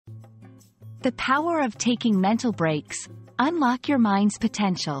The power of taking mental breaks. Unlock your mind's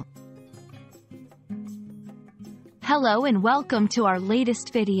potential. Hello and welcome to our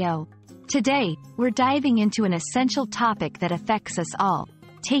latest video. Today, we're diving into an essential topic that affects us all: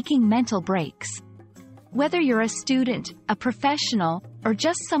 taking mental breaks. Whether you're a student, a professional, or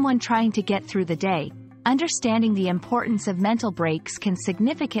just someone trying to get through the day, understanding the importance of mental breaks can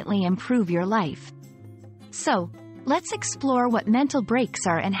significantly improve your life. So, let's explore what mental breaks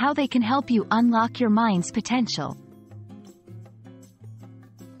are and how they can help you unlock your mind's potential.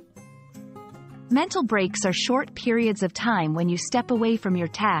 Mental breaks are short periods of time when you step away from your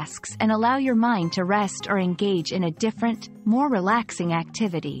tasks and allow your mind to rest or engage in a different, more relaxing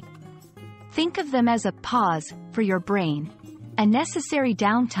activity. Think of them as a pause for your brain, a necessary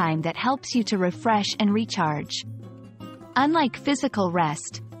downtime that helps you to refresh and recharge. Unlike physical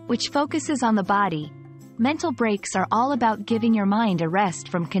rest, which focuses on the body, mental breaks are all about giving your mind a rest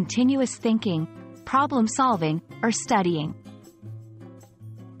from continuous thinking, problem-solving, or studying.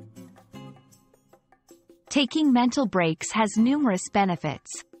 Taking mental breaks has numerous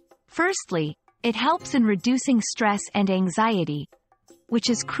benefits. Firstly, it helps in reducing stress and anxiety, which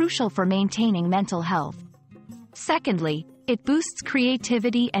is crucial for maintaining mental health. Secondly, it boosts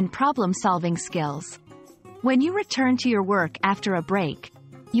creativity and problem-solving skills. When you return to your work after a break,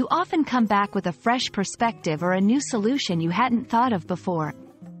 you often come back with a fresh perspective or a new solution you hadn't thought of before.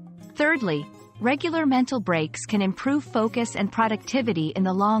 Thirdly, regular mental breaks can improve focus and productivity in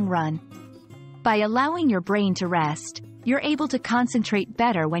the long run. By allowing your brain to rest, you're able to concentrate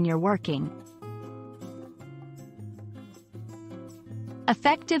better when you're working.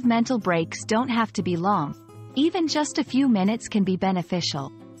 Effective mental breaks don't have to be long. Even just a few minutes can be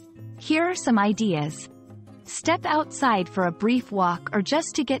beneficial. Here are some ideas. Step outside for a brief walk or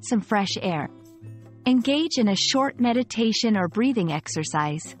just to get some fresh air. Engage in a short meditation or breathing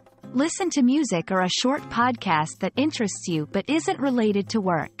exercise. Listen to music or a short podcast that interests you but isn't related to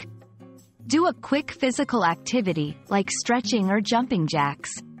work. Do a quick physical activity, like stretching or jumping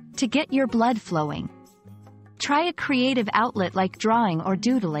jacks, to get your blood flowing. Try a creative outlet like drawing or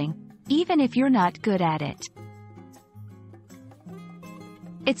doodling, even if you're not good at it.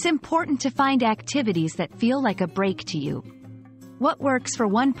 It's important to find activities that feel like a break to you. What works for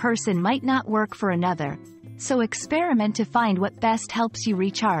one person might not work for another, so experiment to find what best helps you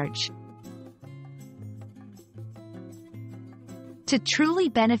recharge. To truly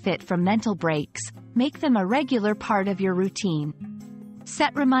benefit from mental breaks, make them a regular part of your routine.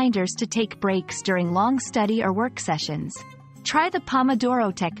 Set reminders to take breaks during long study or work sessions. Try the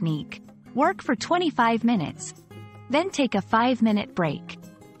Pomodoro technique. Work for 25 minutes. Then take a 5-minute break.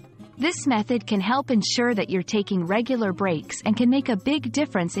 This method can help ensure that you're taking regular breaks and can make a big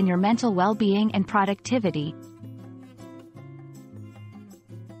difference in your mental well-being and productivity.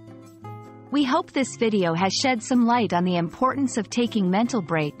 We hope this video has shed some light on the importance of taking mental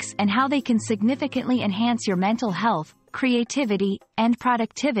breaks and how they can significantly enhance your mental health, creativity, and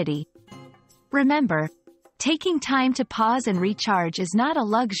productivity. Remember, taking time to pause and recharge is not a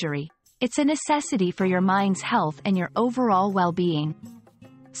luxury, it's a necessity for your mind's health and your overall well-being.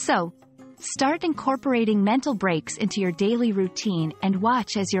 So, start incorporating mental breaks into your daily routine and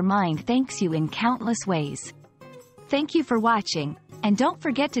watch as your mind thanks you in countless ways. Thank you for watching, and don't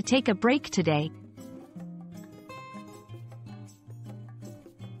forget to take a break today.